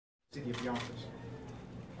City of Yonkers.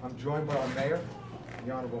 I'm joined by our mayor,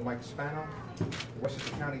 the Honorable Mike Spano, the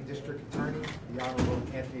Westchester County District Attorney, the Honorable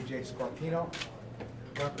Anthony J. Scarpino,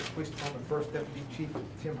 Yonkers Police Department First Deputy Chief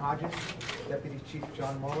Tim Hodges, Deputy Chief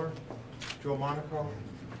John Muller, Joe Monaco,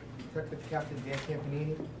 Detective Captain Dan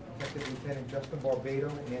Campanini, Detective Lieutenant Justin Barbado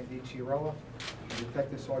and Anthony Chiarella,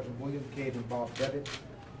 Detective Sergeant William Cave and Bob Devitt,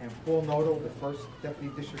 and Paul Noto, the First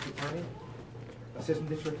Deputy District Attorney, Assistant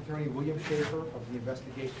District Attorney William Schaefer of the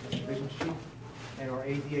Investigations Division Chief, and our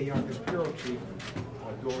ADA Yonkers Bureau Chief,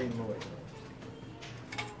 Doreen Lloyd.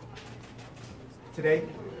 Today,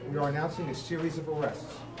 we are announcing a series of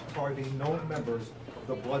arrests targeting known members of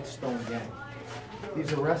the Bloodstone Gang.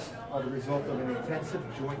 These arrests are the result of an intensive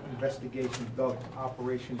joint investigation dubbed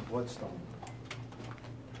Operation Bloodstone.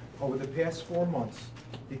 Over the past 4 months,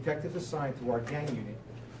 detectives assigned to our gang unit,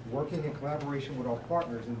 working in collaboration with our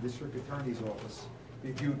partners in the District Attorney's Office,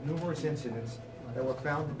 reviewed numerous incidents that were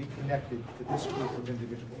found to be connected to this group of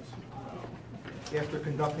individuals. After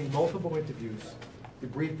conducting multiple interviews,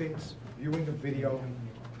 debriefings, viewing of video,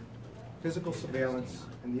 physical surveillance,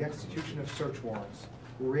 and the execution of search warrants,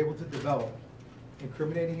 we were able to develop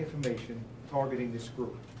incriminating information targeting this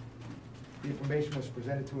group. The information was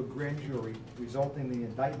presented to a grand jury, resulting in the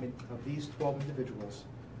indictment of these 12 individuals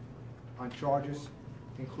on charges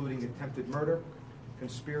including attempted murder,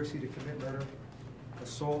 conspiracy to commit murder,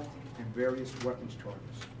 assault, and various weapons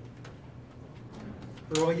charges.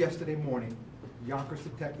 Early yesterday morning, Yonkers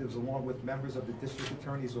detectives, along with members of the District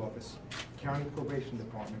Attorney's Office, County Probation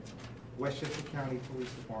Department, Westchester County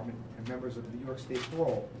Police Department, and members of New York State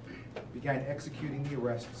Parole, began executing the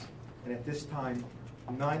arrests, and at this time,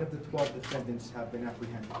 9 of the 12 defendants have been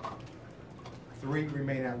apprehended. 3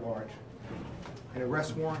 remain at large. An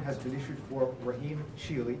arrest warrant has been issued for Raheem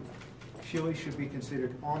Sheely. Sheely should be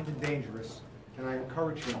considered armed and dangerous, and I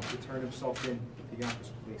encourage him to turn himself in to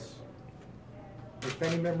Yonkers Police. If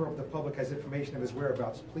any member of the public has information of his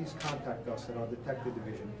whereabouts, please contact us at our Detective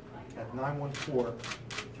Division at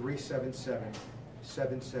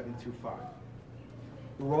 914-377-7725.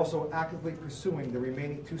 We're also actively pursuing the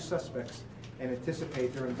remaining 2 suspects and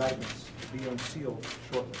anticipate their indictments to be unsealed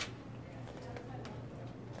shortly.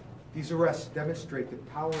 These arrests demonstrate the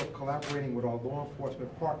power of collaborating with our law enforcement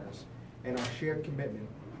partners and our shared commitment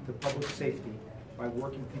to public safety by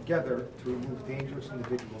working together to remove dangerous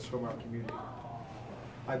individuals from our community.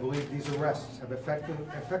 I believe these arrests have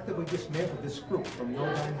effectively dismantled this group from low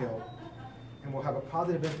downhill and will have a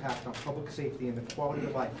positive impact on public safety and the quality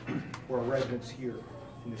of life for our residents here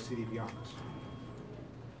in the city of Yonkers.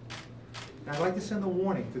 And I'd like to send a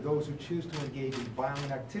warning to those who choose to engage in violent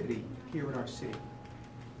activity here in our city.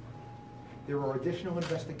 There are additional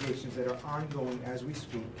investigations that are ongoing as we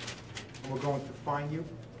speak, and we're going to find you,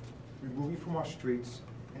 remove you from our streets,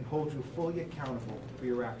 and hold you fully accountable for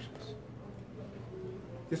your actions.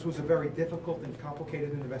 This was a very difficult and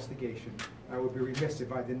complicated investigation. I would be remiss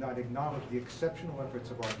if I did not acknowledge the exceptional efforts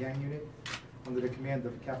of our gang unit under the command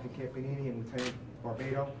of Captain Campanini and Lieutenant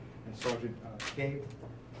Barbado and Sergeant Cave,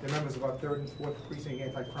 the members of our 3rd and 4th Precinct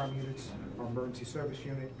Anti-Crime Units, our Emergency Service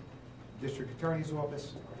Unit, District Attorney's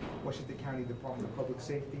Office, Washington County Department of Public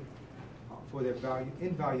Safety, for their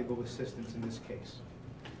invaluable assistance in this case.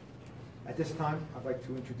 At this time, I'd like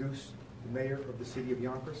to introduce the Mayor of the City of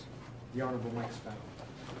Yonkers, the Honorable Mike Spano.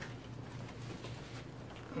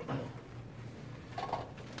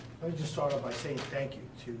 Let me just start off by saying thank you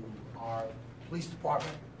to our police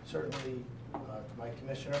department, certainly to my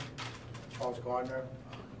commissioner, Charles Gardner,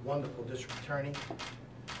 wonderful district attorney,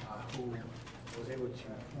 who was able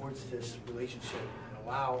to forge this relationship and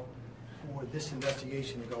allow for this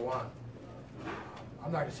investigation to go on.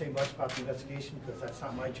 I'm not going to say much about the investigation because that's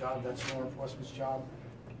not my job, that's law enforcement's job,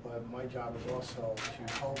 but my job is also to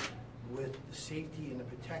help with the safety and the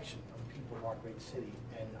protection of the people of our great city.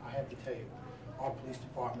 And I have to tell you, our police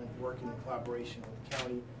department, working in collaboration with the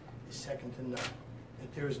county, is second to none.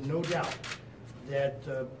 That there is no doubt that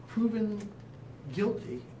proven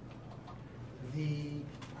guilty, the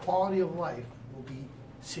quality of life will be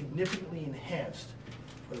significantly enhanced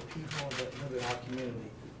for the people that live in our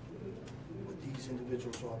community with these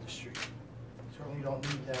individuals off the street. Certainly don't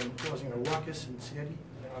need them causing a ruckus in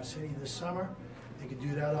our city this summer. They could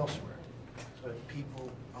do that elsewhere, so that the people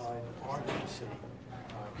in our city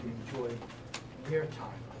can enjoy their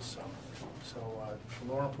time this summer. So for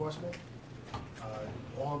law enforcement,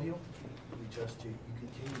 all of you, you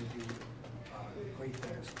continue to do great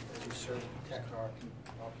things as you serve and protect our people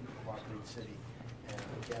of our great city. And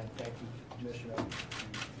again, thank you, Commissioner, to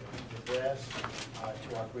the brass, to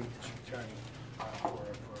our great district attorney for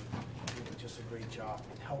doing just a great job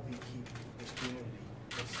in helping keep this community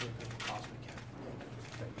as safe as we possibly can.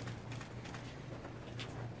 Thank you.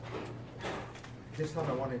 this time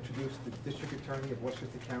I want to introduce the District Attorney of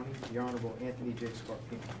Westchester County, the Honorable Anthony J.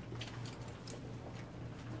 Scarpino.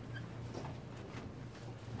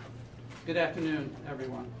 Good afternoon,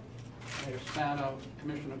 everyone. Mayor Spano,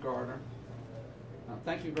 Commissioner Gardner.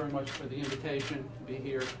 Thank you very much for the invitation to be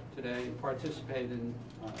here today and participate in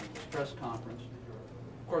this press conference.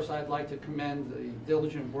 Of course, I'd like to commend the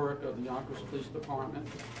diligent work of the Yonkers Police Department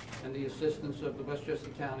and the assistance of the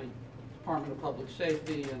Westchester County Department of Public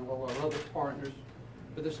Safety and all our other partners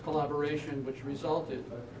for this collaboration, which resulted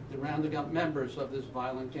in rounding up members of this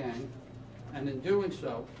violent gang, and in doing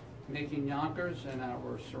so, making Yonkers and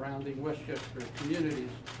our surrounding Westchester communities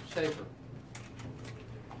safer.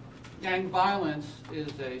 Gang violence is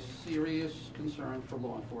a serious concern for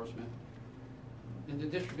law enforcement. In the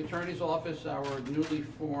District Attorney's Office, our newly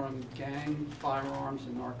formed Gang, Firearms,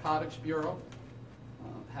 and Narcotics Bureau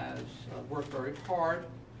has worked very hard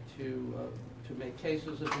to make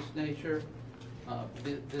cases of this nature.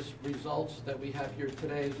 This results that we have here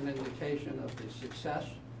today is an indication of the success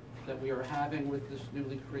that we are having with this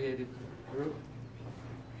newly created group.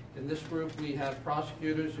 In this group, we have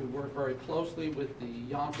prosecutors who work very closely with the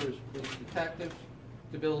Yonkers police detectives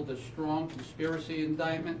to build a strong conspiracy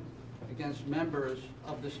indictment against members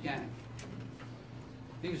of this gang.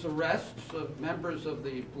 These arrests of members of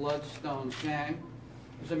the Bloodstone gang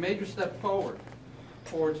is a major step forward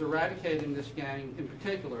towards eradicating this gang in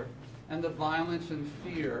particular and the violence and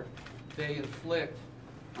fear they inflict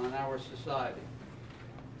on our society.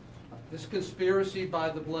 This conspiracy by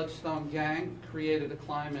the Bloodstone gang created a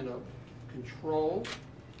climate of control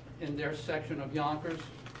in their section of Yonkers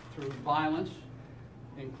through violence,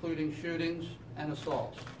 including shootings and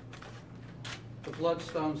assaults. The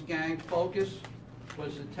Bloodstone's gang focus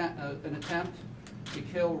was an attempt to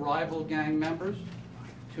kill rival gang members,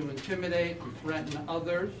 to intimidate and threaten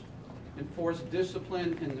others, enforce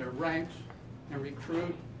discipline in their ranks, and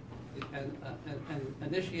recruit and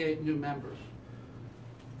initiate new members.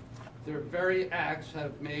 Their very acts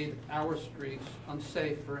have made our streets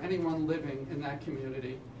unsafe for anyone living in that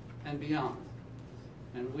community and beyond.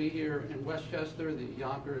 And we here in Westchester, the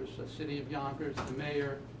Yonkers, City of Yonkers, the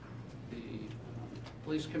mayor, the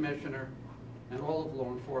police commissioner, and all of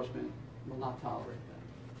law enforcement will not tolerate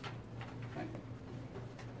that. Thank you.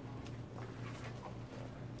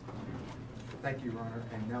 Thank you, Your Honor.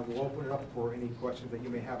 And now we'll open it up for any questions that you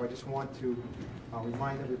may have. I just want to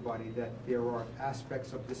remind everybody that there are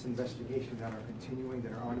aspects of this investigation that are continuing,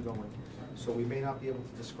 that are ongoing. So we may not be able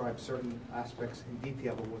to describe certain aspects in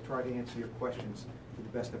detail, but we'll try to answer your questions to the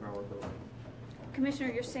best of our ability.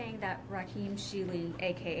 Commissioner, you're saying that Raheem Sheely,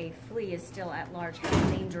 a.k.a. Flea, is still at large.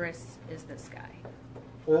 How dangerous is this guy?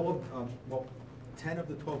 All of, well, 10 of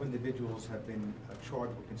the 12 individuals have been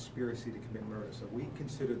charged with conspiracy to commit murder. So we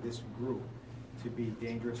consider this group to be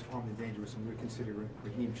dangerous, armed and dangerous, and we consider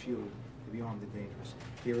Raheem Sheely to be armed and dangerous.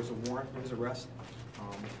 There is a warrant for his arrest.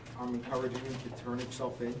 I'm encouraging him to turn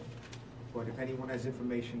himself in, but if anyone has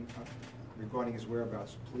information regarding his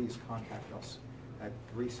whereabouts, please contact us at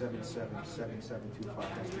 377-7725.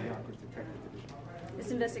 That's the Yonkers Detective Division. This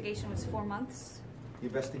investigation was 4 months, The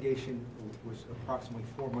investigation was approximately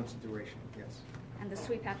 4 months in duration, yes. and the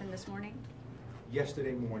sweep happened this morning?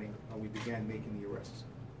 Yesterday morning, we began making the arrests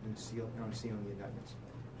and unsealing the indictments.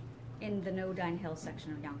 In the No-Dine Hill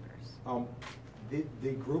section of Yonkers?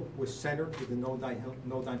 The group was centered to the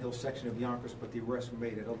No-Dine Hill section of Yonkers, but the arrests were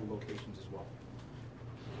made at other locations as well.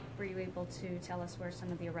 Were you able to tell us where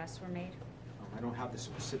some of the arrests were made? I don't have the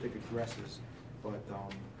specific addresses, but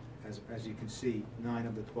as you can see, 9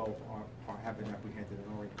 of the 12 have been apprehended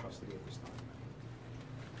and are in custody at this time.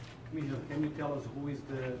 Commissioner, can you tell us who is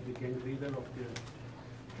the gang leader of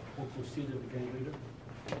or considered the gang leader?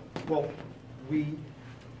 Well,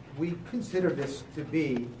 we consider this to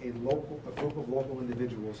be a group of local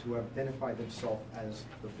individuals who have identified themselves as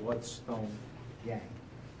the Bloodstone gang.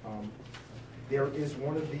 There is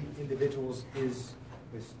one of the individuals is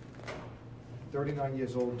 39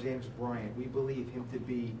 years old, James Bryant. We believe him to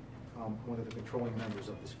be one of the controlling members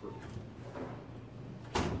of this group.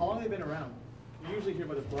 How long have they been around? You usually hear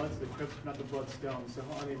about the Bloods, the Crips, not the Bloodstones. So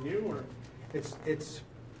are they new or?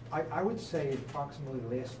 I would say approximately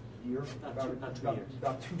last year,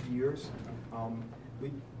 about 2 years.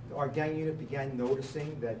 Our gang unit began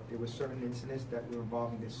noticing that there were certain incidents that were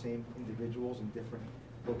involving the same individuals in different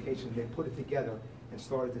locations. They put it together and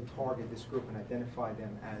started to target this group and identify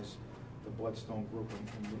them as the Bloodstone group.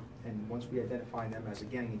 And once we identify them as a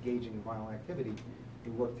gang engaging in violent activity,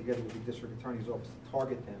 we worked together with the district attorney's office to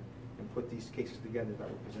target them and put these cases together that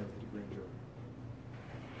were presented to the grand jury.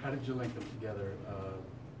 How did you link them together?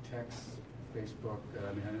 Text, Facebook?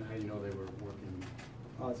 I mean, how do you know they were working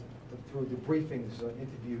through the briefings,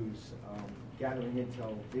 interviews, gathering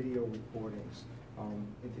intel, video recordings,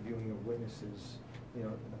 interviewing of witnesses, you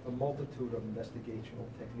know, a multitude of investigational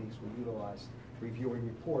techniques were utilized, reviewing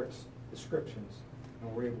reports, descriptions,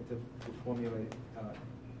 and we're able to formulate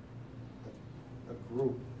a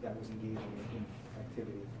group that was engaging in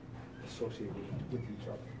activity associated with each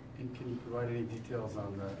other. And can you provide any details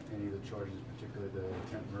on any of the charges, particularly the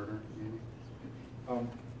attempt murder, maybe?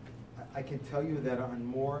 I can tell you that on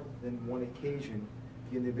more than one occasion,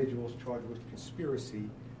 the individuals charged with conspiracy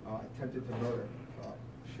attempted to murder,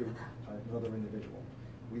 shoot another individual.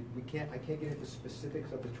 I can't get into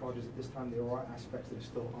specifics of the charges at this time. There are aspects that are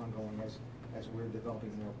still ongoing as we're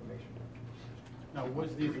developing more information. Now,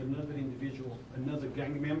 was this another individual, another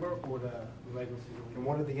gang member, or the regular citizen? In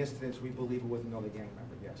one of the incidents, we believe it was another gang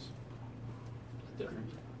member, yes.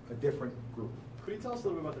 A different group. Could you tell us a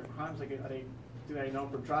little bit about their crimes? Like, do they known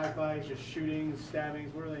for drive-bys, just shootings,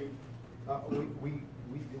 stabbings? What are they?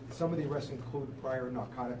 Some of the arrests include prior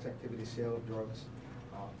narcotics activity, sale of drugs.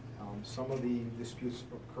 Some of the disputes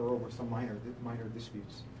occur over some minor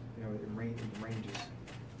disputes, you know, in ranges,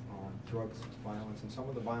 drugs, violence, and some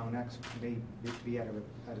of the violent acts may be at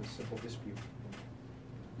a simple dispute.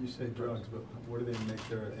 You say drugs, but where do they make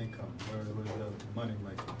their income? Where do the money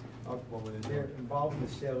make? What were they They're doing? involved in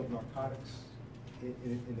the sale of narcotics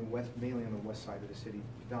in the west, mainly on the west side of the city,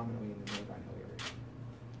 predominantly in the North Hill area.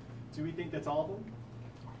 Do we think that's all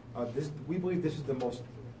of them? We believe this is the most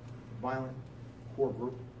violent core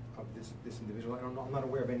group of this individual. I'm not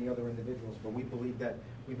aware of any other individuals, but we believe that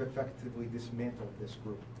we've effectively dismantled this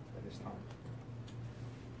group at this time.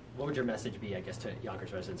 What would your message be, I guess, to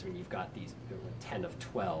Yonkers residents when you've got these 10 of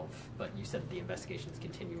 12, but you said the investigation is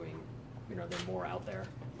continuing? You know, there are more out there.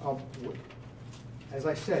 As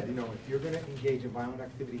I said, you know, if you're going to engage in violent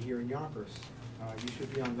activity here in Yonkers, you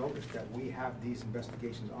should be on notice that we have these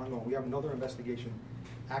investigations ongoing. We have another investigation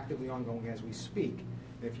actively ongoing as we speak.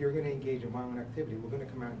 If you're going to engage in violent activity, we're going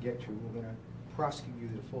to come out and get you. We're going to prosecute you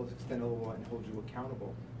to the fullest extent of the law and hold you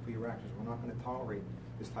accountable for your actions. We're not going to tolerate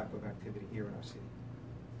this type of activity here in our city.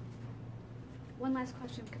 One last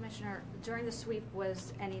question, Commissioner. During the sweep,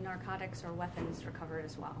 was any narcotics or weapons recovered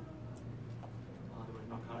as well? There were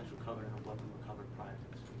narcotics recovered and a weapon recovered prior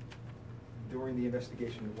to the sweep. During the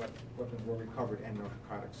investigation, weapons were recovered and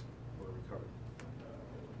narcotics were recovered.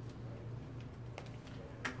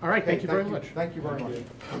 All right, thank you very Okay, much. Thank you very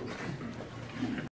much.